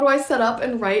How do I set up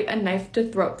and write a knife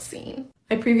to throat scene?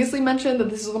 I previously mentioned that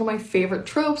this is one of my favorite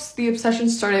tropes. The obsession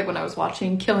started when I was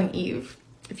watching Killing Eve.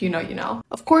 If you know, you know.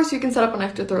 Of course, you can set up a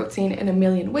knife to throat scene in a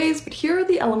million ways, but here are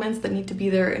the elements that need to be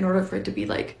there in order for it to be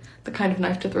like the kind of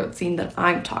knife to throat scene that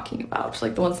I'm talking about,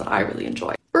 like the ones that I really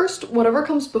enjoy. First, whatever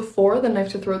comes before the knife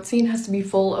to throat scene has to be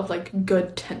full of like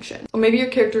good tension. Or maybe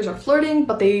your characters are flirting,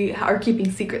 but they are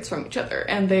keeping secrets from each other,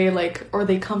 and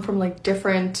they come from like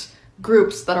different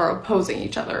groups that are opposing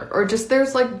each other, or just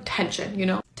there's like tension, you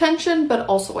know? Tension, but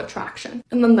also attraction.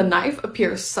 And then the knife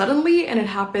appears suddenly, and it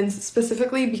happens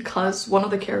specifically because one of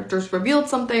the characters revealed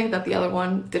something that the other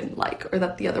one didn't like, or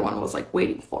that the other one was like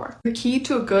waiting for. The key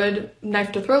to a good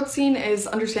knife to throat scene is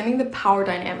understanding the power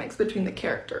dynamics between the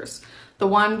characters. The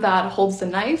one that holds the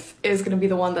knife is going to be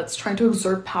the one that's trying to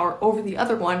exert power over the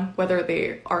other one. Whether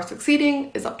they are succeeding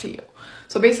is up to you.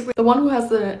 So basically, the one who has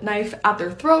the knife at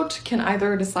their throat can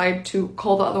either decide to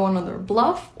call the other one on their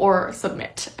bluff or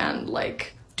submit and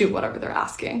like do whatever they're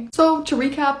asking. So to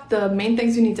recap, the main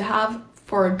things you need to have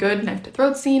for a good knife to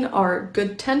throat scene are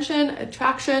good tension,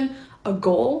 attraction, a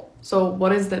goal. So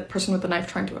what is the person with the knife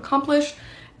trying to accomplish?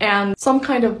 And some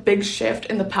kind of big shift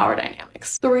in the power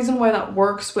dynamics. The reason why that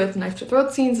works with knife to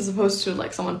throat scenes as opposed to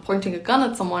like someone pointing a gun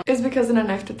at someone is because in a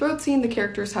knife to throat scene, the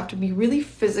characters have to be really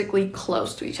physically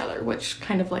close to each other, which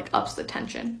kind of like ups the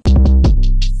tension.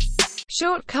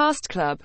 Short Cast Club